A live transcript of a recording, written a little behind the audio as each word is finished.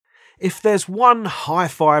If there's one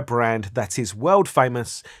hi-fi brand that is world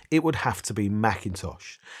famous, it would have to be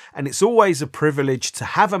McIntosh. And it's always a privilege to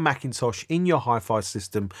have a McIntosh in your hi-fi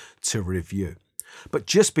system to review. But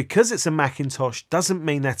just because it's a McIntosh doesn't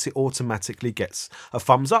mean that it automatically gets a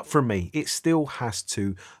thumbs up from me. It still has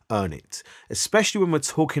to earn it, especially when we're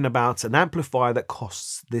talking about an amplifier that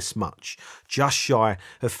costs this much, just shy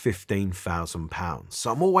of £15,000.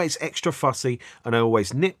 So I'm always extra fussy and I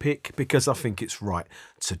always nitpick because I think it's right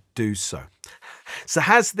to do so. So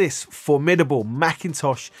has this formidable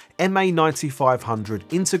McIntosh MA9500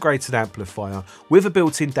 integrated amplifier with a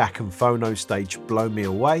built-in DAC and Phono Stage blown me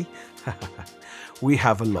away? We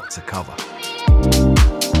have a lot to cover.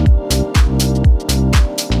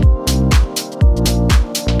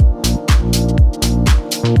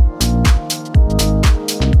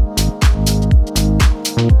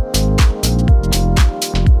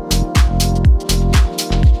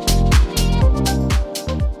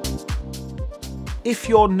 If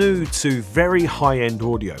you're new to very high-end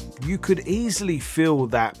audio, you could easily feel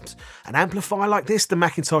that an amplifier like this, the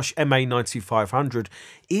McIntosh MA9500,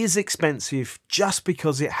 is expensive just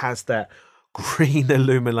because it has that green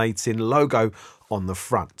illuminating logo on the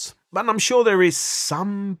front. But I'm sure there is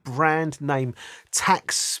some brand name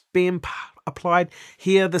tax being applied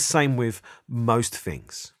here, the same with most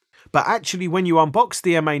things. But actually, when you unbox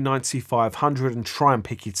the MA9500 and try and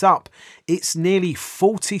pick it up, its nearly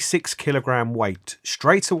 46 kilogram weight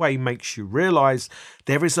straight away makes you realise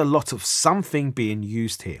there is a lot of something being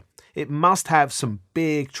used here. It must have some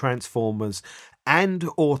big transformers and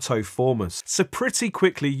autoformers. So pretty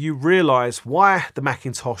quickly you realise why the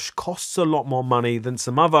McIntosh costs a lot more money than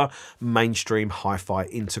some other mainstream hi-fi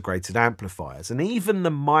integrated amplifiers. And even the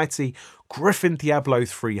mighty Griffin Diablo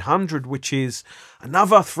 300, which is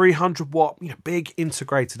another 300 watt big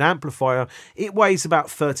integrated amplifier, it weighs about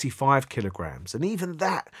 35 kilograms. And even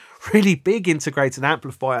that really big integrated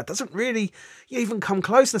amplifier doesn't really even come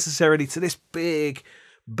close necessarily to this big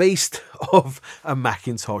beast of a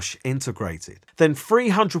McIntosh integrated. Then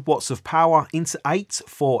 300 watts of power into 8,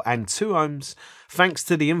 4 and 2 ohms, thanks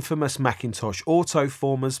to the infamous McIntosh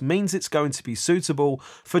autoformers, means it's going to be suitable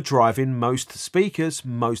for driving most speakers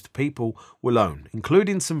most people will own,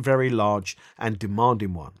 including some very large and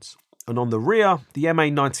demanding ones. And on the rear, the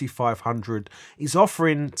MA9500 is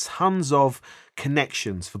offering tons of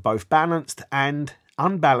connections for both balanced and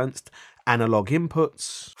unbalanced analog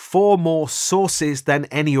inputs, 4 more sources than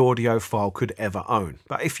any audiophile could ever own.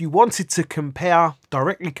 But if you wanted to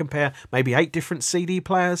directly compare maybe 8 different CD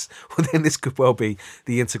players, well then this could well be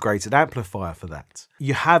the integrated amplifier for that.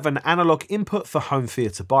 You have an analog input for home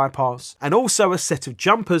theatre bypass, and also a set of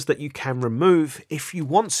jumpers that you can remove if you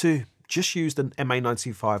want to just used an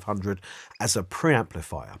MA9500 as a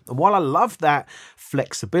preamplifier. And while I love that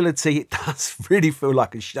flexibility, it does really feel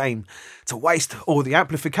like a shame to waste all the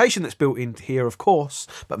amplification that's built in here, of course,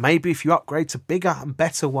 but maybe if you upgrade to bigger and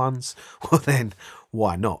better ones, well then,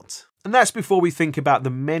 why not? And that's before we think about the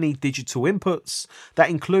many digital inputs. That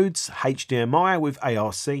includes HDMI with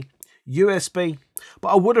ARC, USB, but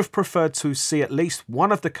I would have preferred to see at least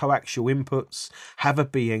one of the coaxial inputs have a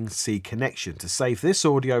BNC connection to save this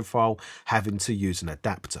audiophile having to use an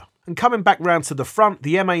adapter. And coming back round to the front,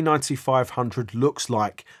 the MA9500 looks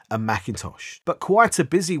like a McIntosh, but quite a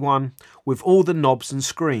busy one with all the knobs and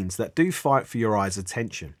screens that do fight for your eye's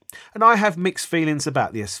attention. And I have mixed feelings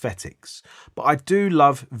about the aesthetics, but I do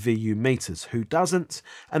love VU meters, who doesn't?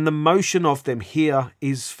 And the motion of them here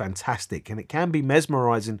is fantastic, and it can be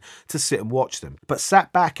mesmerising to sit and watch them. But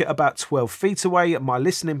sat back at about 12 feet away at my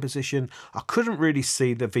listening position, I couldn't really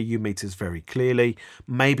see the VU meters very clearly.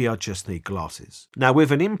 Maybe I just need glasses. Now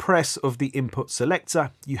with an impress of the input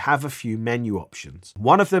selector, you have a few menu options.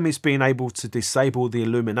 One of them is being able to disable the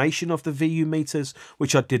illumination of the VU meters,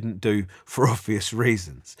 which I didn't do for obvious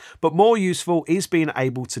reasons. But more useful is being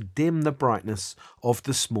able to dim the brightness of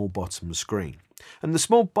the small bottom screen. And the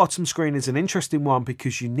small bottom screen is an interesting one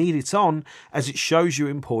because you need it on as it shows you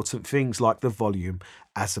important things like the volume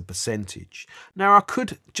as a percentage. Now I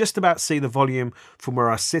could just about see the volume from where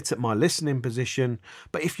I sit at my listening position,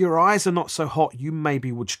 but if your eyes are not so hot, you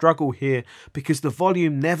maybe would struggle here because the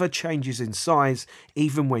volume never changes in size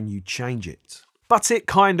even when you change it. But it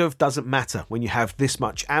kind of doesn't matter when you have this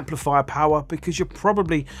much amplifier power because you're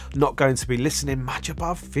probably not going to be listening much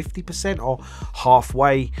above 50% or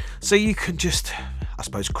halfway. So you can just, I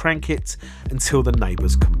suppose, crank it until the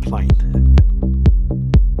neighbours complain.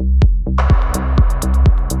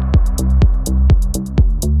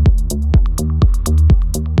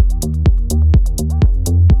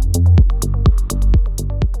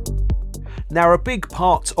 Now, a big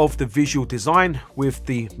part of the visual design with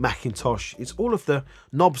the Macintosh is all of the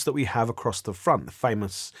knobs that we have across the front, the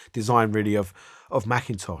famous design really of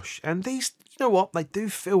Macintosh. And these, you know what, they do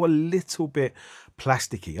feel a little bit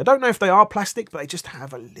plasticky. I don't know if they are plastic, but they just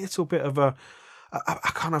have a little bit of a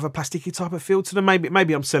kind of a plasticky type of feel to them.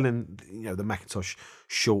 Maybe I'm selling, you know, the Macintosh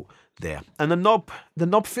short there. And the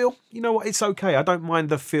knob feel, you know what, it's okay. I don't mind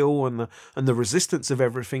the feel and the resistance of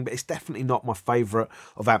everything, but it's definitely not my favorite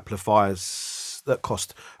of amplifiers that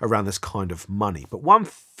cost around this kind of money. But one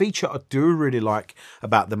feature I do really like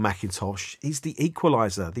about the Macintosh is the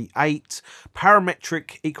equalizer, the 8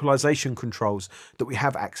 parametric equalization controls that we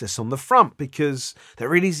have access on the front, because they're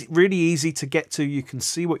really easy to get to. You can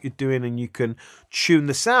see what you're doing and you can tune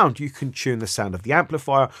the sound. You can tune the sound of the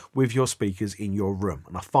amplifier with your speakers in your room,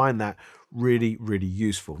 and I find that really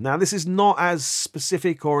useful. Now, this is not as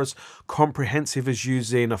specific or as comprehensive as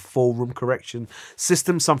using a full room correction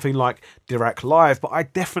system, something like DAC Live, but I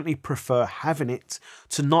definitely prefer having it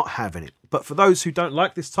to not having it. But for those who don't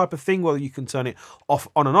like this type of thing, well, you can turn it off,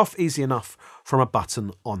 on and off easy enough from a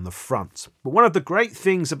button on the front. But one of the great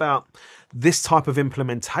things about this type of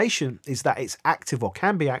implementation is that it's active, or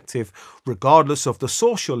can be active, regardless of the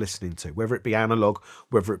source you're listening to, whether it be analog,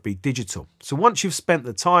 whether it be digital. So once you've spent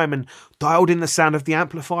the time and dialed in the sound of the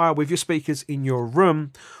amplifier with your speakers in your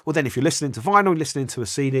room, well then if you're listening to vinyl, listening to a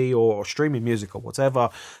CD or streaming music or whatever,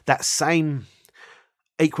 that same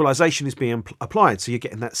equalization is being applied, so you're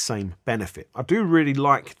getting that same benefit. I do really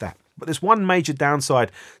like that. But there's one major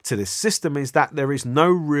downside to this system, is that there is no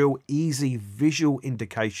real easy visual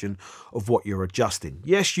indication of what you're adjusting.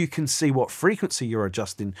 Yes, you can see what frequency you're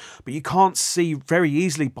adjusting, but you can't see very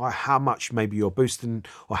easily by how much maybe you're boosting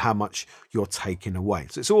or how much you're taking away.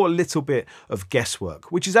 So it's all a little bit of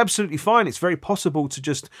guesswork, which is absolutely fine. It's very possible to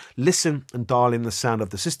just listen and dial in the sound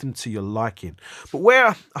of the system to your liking. But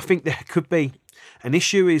where I think there could be an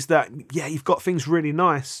issue is that, yeah, you've got things really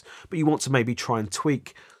nice, but you want to maybe try and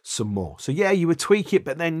tweak some more. So yeah, you would tweak it,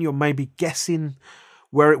 but then you're maybe guessing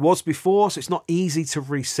where it was before, so it's not easy to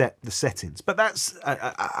reset the settings. But that's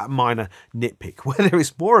a minor nitpick. Where there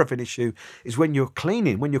is more of an issue is when you're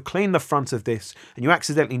cleaning the front of this and you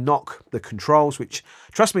accidentally knock the controls, which,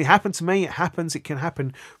 trust me, happened to me. It happens. It can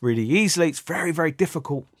happen really easily. It's very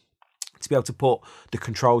difficult to be able to put the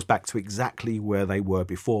controls back to exactly where they were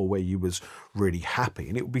before, where you was really happy.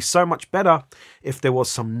 And it would be so much better if there was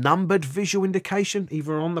some numbered visual indication,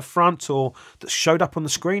 either on the front or that showed up on the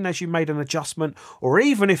screen as you made an adjustment, or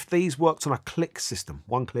even if these worked on a click system,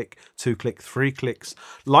 1 click, 2 click, 3 clicks,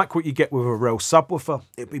 like what you get with a real subwoofer.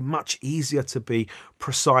 It'd be much easier to be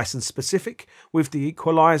precise and specific with the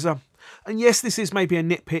equalizer. And yes, this is maybe a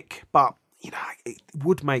nitpick, but you know, it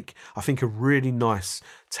would make, I think, a really nice,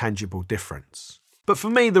 tangible difference. But for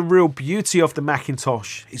me, the real beauty of the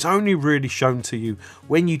Macintosh is only really shown to you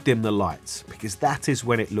when you dim the lights, because that is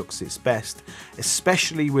when it looks its best,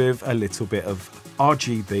 especially with a little bit of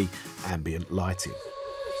RGB ambient lighting.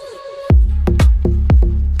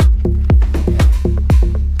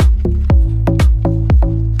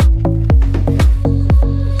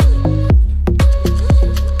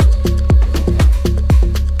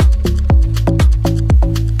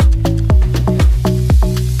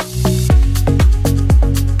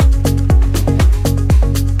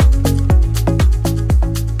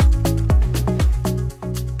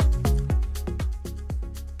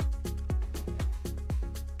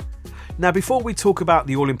 Now, before we talk about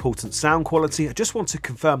the all-important sound quality, I just want to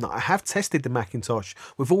confirm that I have tested the Macintosh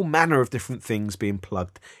with all manner of different things being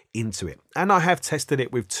plugged into it. And I have tested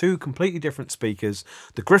it with 2 completely different speakers,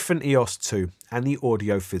 the Griffin EOS 2 and the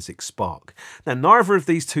Audio Physics Spark. Now, neither of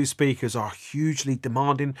these 2 speakers are hugely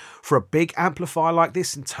demanding for a big amplifier like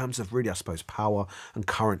this in terms of really, I suppose, power and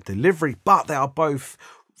current delivery, but they are both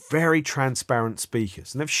very transparent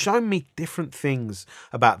speakers, and they've shown me different things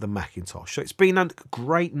about the Macintosh. So it's been a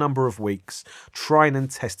great number of weeks trying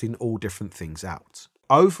and testing all different things out.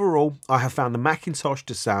 Overall, I have found the Macintosh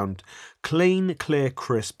to sound clean, clear,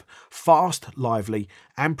 crisp, fast, lively,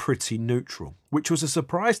 and pretty neutral, which was a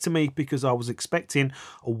surprise to me because I was expecting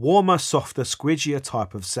a warmer, softer, squidgier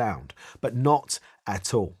type of sound, but not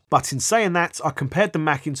at all. But in saying that, I compared the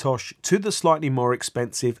Macintosh to the slightly more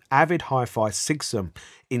expensive Avid Hi-Fi Sigsum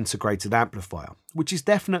integrated amplifier, which is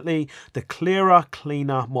definitely the clearer,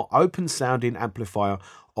 cleaner, more open sounding amplifier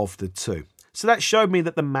of the 2. So that showed me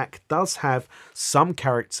that the Mac does have some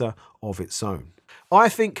character of its own. I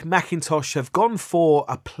think McIntosh have gone for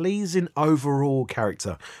a pleasing overall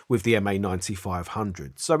character with the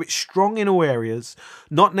MA9500. So it's strong in all areas,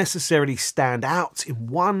 not necessarily stand out in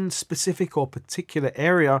one specific or particular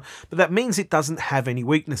area, but that means it doesn't have any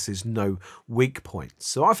weaknesses, no weak points.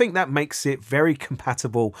 So I think that makes it very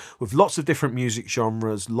compatible with lots of different music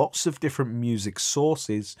genres, lots of different music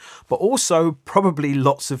sources, but also probably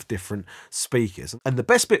lots of different speakers. And the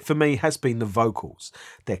best bit for me has been the vocals.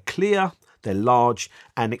 They're clear, they're large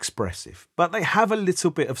and expressive, but they have a little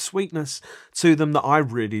bit of sweetness to them that I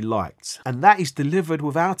really liked, and that is delivered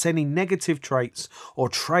without any negative traits or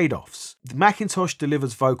trade-offs. The McIntosh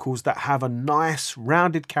delivers vocals that have a nice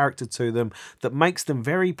rounded character to them that makes them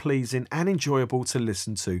very pleasing and enjoyable to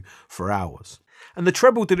listen to for hours. And the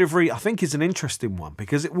treble delivery, I think, is an interesting one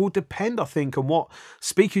because it will depend, I think, on what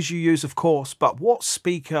speakers you use, of course, but what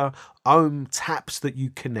speaker ohm taps that you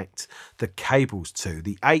connect the cables to.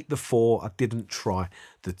 The 8, the 4, I didn't try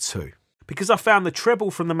the 2. Because I found the treble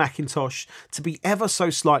from the McIntosh to be ever so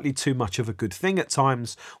slightly too much of a good thing at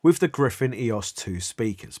times with the Griffin EOS 2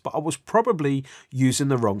 speakers, but I was probably using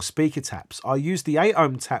the wrong speaker taps. I used the 8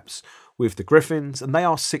 ohm taps with the Griffins and they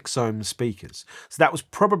are 6 ohm speakers, so that was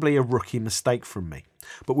probably a rookie mistake from me.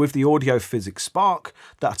 But with the Audio Physics Spark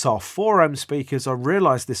that are 4 ohm speakers, I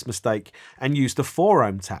realised this mistake and used the 4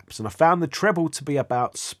 ohm taps, and I found the treble to be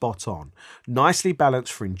about spot on. Nicely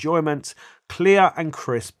balanced for enjoyment, clear and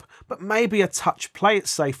crisp, but maybe a touch play it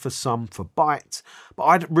safe for some for bite, but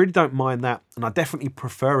I really don't mind that, and I definitely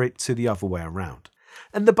prefer it to the other way around.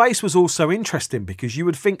 And the bass was also interesting because you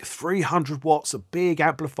would think 300 watts, a big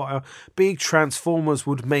amplifier, big transformers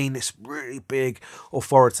would mean this really big,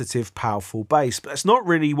 authoritative, powerful bass. But that's not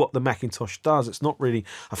really what the McIntosh does. It's not really,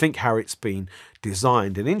 I think, how it's been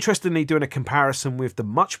designed. And interestingly, doing a comparison with the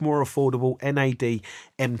much more affordable NAD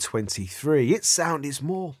M23, its sound is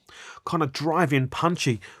more kind of driving,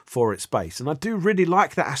 punchy for its bass. And I do really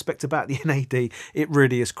like that aspect about the NAD. It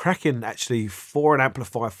really is cracking, actually, for an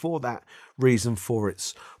amplifier for that reason, for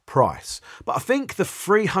its price. But I think the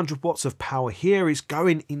 300 watts of power here is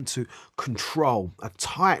going into control, a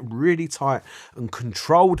tight, really tight and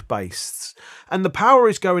controlled bass, and the power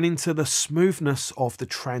is going into the smoothness of the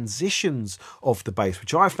transitions of the bass,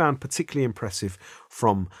 which I found particularly impressive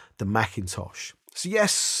from the McIntosh. So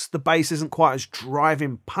yes, the bass isn't quite as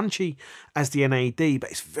driving, punchy as the NAD, but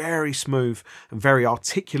it's very smooth and very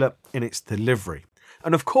articulate in its delivery.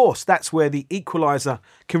 And of course, that's where the equalizer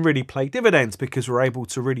can really play dividends, because we're able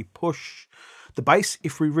to really push the bass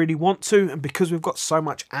if we really want to, and because we've got so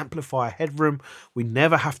much amplifier headroom, we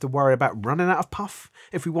never have to worry about running out of puff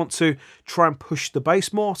if we want to try and push the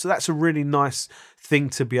bass more. So that's a really nice thing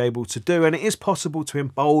to be able to do, and it is possible to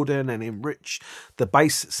embolden and enrich the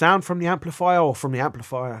bass sound from the amplifier or from the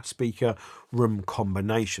amplifier speaker room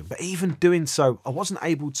combination. But even doing so, I wasn't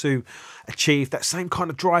able to achieve that same kind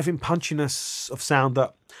of driving punchiness of sound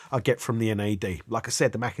that I get from the NAD. Like I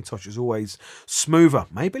said, the McIntosh is always smoother,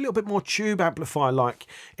 maybe a little bit more tube amplifier like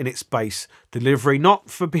in its bass delivery, not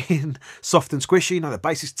for being soft and squishy. No, the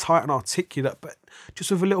bass is tight and articulate, but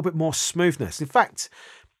just with a little bit more smoothness. In fact,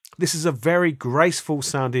 this is a very graceful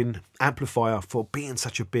sounding amplifier for being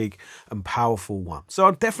such a big and powerful one. So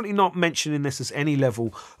I'm definitely not mentioning this as any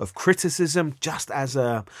level of criticism, just as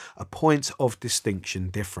a point of distinction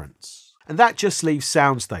difference. And that just leaves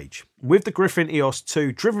soundstage. With the Griffin EOS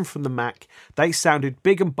 2 driven from the Mac, they sounded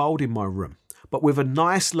big and bold in my room, but with a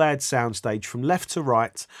nice layered soundstage from left to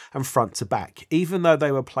right and front to back, even though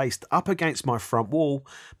they were placed up against my front wall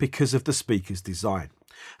because of the speaker's design.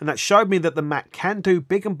 And that showed me that the Mac can do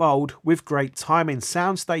big and bold with great timing,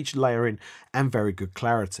 soundstage layering and very good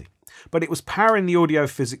clarity. But it was powering the Audio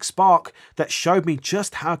Physics Spark that showed me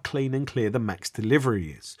just how clean and clear the Mac's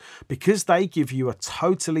delivery is, because they give you a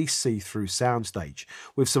totally see-through soundstage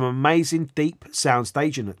with some amazing deep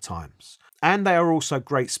soundstaging at times. And they are also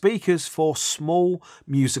great speakers for small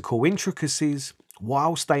musical intricacies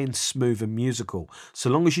while staying smooth and musical, so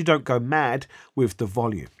long as you don't go mad with the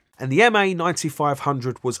volume. And the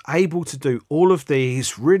MA9500 was able to do all of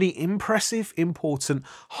these really impressive, important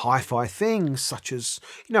hi-fi things, such as,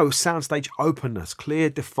 soundstage openness,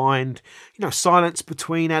 clear, defined, silence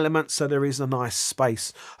between elements, so there is a nice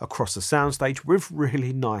space across the soundstage with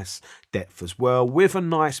really nice depth as well, with a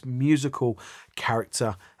nice musical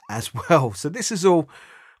character as well. So this is all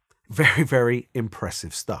very, very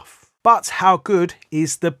impressive stuff. But how good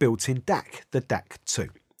is the built-in DAC, the DAC 2?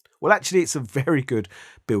 Well, actually, it's a very good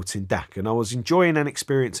built-in DAC, and I was enjoying and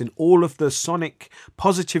experiencing all of the sonic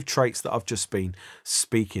positive traits that I've just been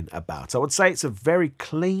speaking about. I would say it's a very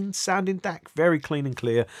clean sounding DAC, very clean and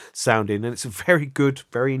clear sounding, and it's a very good,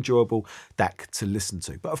 very enjoyable DAC to listen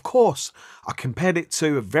to. But of course, I compared it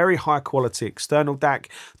to a very high quality external DAC,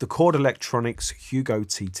 the Chord Electronics Hugo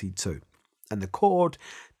TT2. And the Chord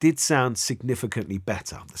did sound significantly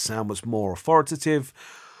better. The sound was more authoritative,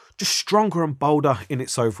 just stronger and bolder in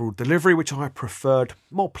its overall delivery, which I preferred,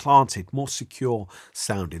 more planted, more secure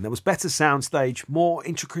sounding. There was better soundstage, more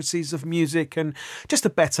intricacies of music, and just a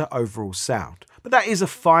better overall sound. But that is a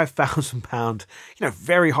 £5,000,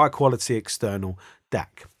 very high quality external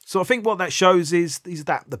DAC. So I think what that shows is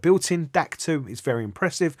that the built-in DAC 2 is very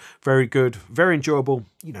impressive, very good, very enjoyable,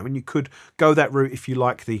 and you could go that route if you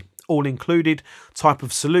like the all-included type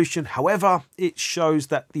of solution. However, it shows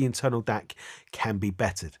that the internal DAC can be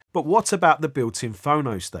bettered. But what about the built-in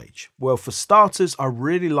Phono Stage? Well, for starters, I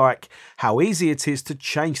really like how easy it is to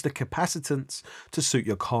change the capacitance to suit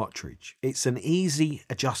your cartridge. It's an easy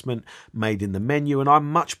adjustment made in the menu, and I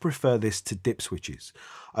much prefer this to dip switches.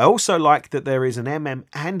 I also like that there is an MM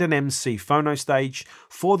and an MC Phono Stage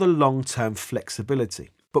for the long-term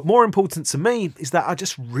flexibility. But more important to me is that I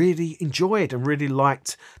just really enjoyed and really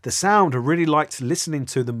liked the sound. I really liked listening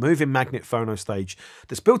to the moving magnet Phono Stage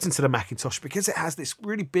that's built into the Macintosh, because it has this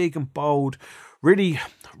really big and bold, really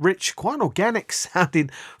rich, quite organic sounding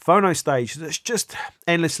Phono Stage that's just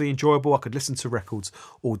endlessly enjoyable. I could listen to records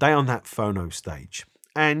all day on that Phono Stage.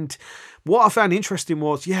 And what I found interesting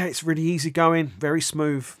was, it's really easygoing, very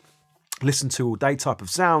smooth, listen to all day type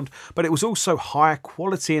of sound, but it was also high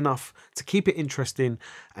quality enough to keep it interesting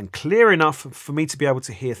and clear enough for me to be able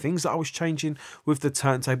to hear things that I was changing with the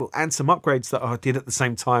turntable and some upgrades that I did at the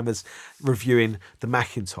same time as reviewing the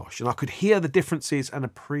Macintosh. And I could hear the differences and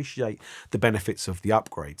appreciate the benefits of the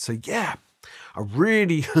upgrade. So I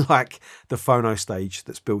really like the Phono Stage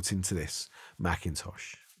that's built into this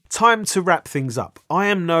Macintosh. Time to wrap things up. I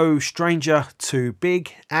am no stranger to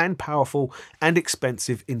big and powerful and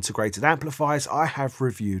expensive integrated amplifiers. I have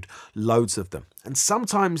reviewed loads of them. And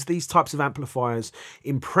sometimes these types of amplifiers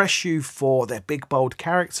impress you for their big, bold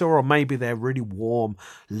character, or maybe they're really warm,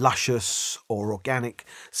 luscious, or organic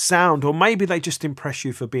sound, or maybe they just impress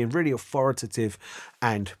you for being really authoritative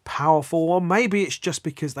and powerful, or maybe it's just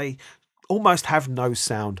because they almost have no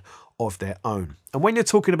sound of their own. And when you're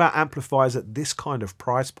talking about amplifiers at this kind of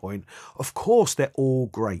price point, of course they're all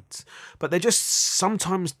great, but they're just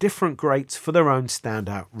sometimes different greats for their own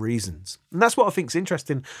standout reasons. And that's what I think is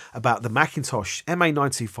interesting about the McIntosh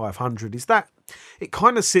MA9500, is that it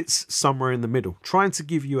kind of sits somewhere in the middle, trying to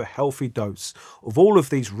give you a healthy dose of all of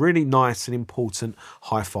these really nice and important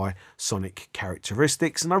hi-fi sonic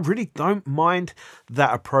characteristics. And I really don't mind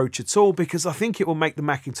that approach at all, because I think it will make the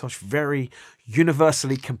Macintosh very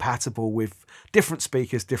universally compatible with different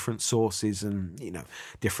speakers, different sources, and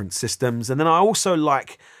different systems. And then I also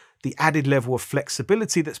like the added level of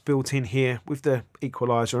flexibility that's built in here with the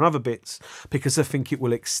equalizer and other bits, because I think it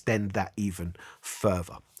will extend that even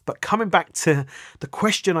further. But coming back to the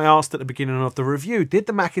question I asked at the beginning of the review, did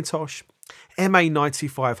the Macintosh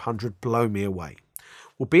MA9500 blow me away?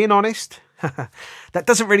 Well, being honest, that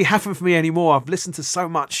doesn't really happen for me anymore. I've listened to so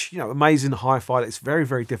much, amazing hi-fi that it's very,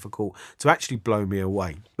 very difficult to actually blow me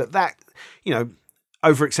away. But that,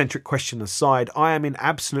 over-eccentric question aside, I am in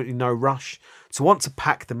absolutely no rush to want to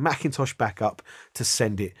pack the Macintosh back up to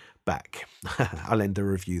send it back. I'll end the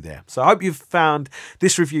review there. So I hope you've found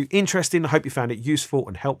this review interesting. I hope you found it useful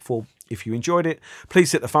and helpful. If you enjoyed it,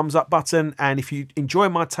 please hit the thumbs up button. And if you enjoy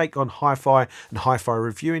my take on hi-fi and hi-fi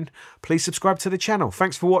reviewing, please subscribe to the channel.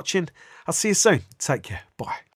 Thanks for watching. I'll see you soon. Take care. Bye.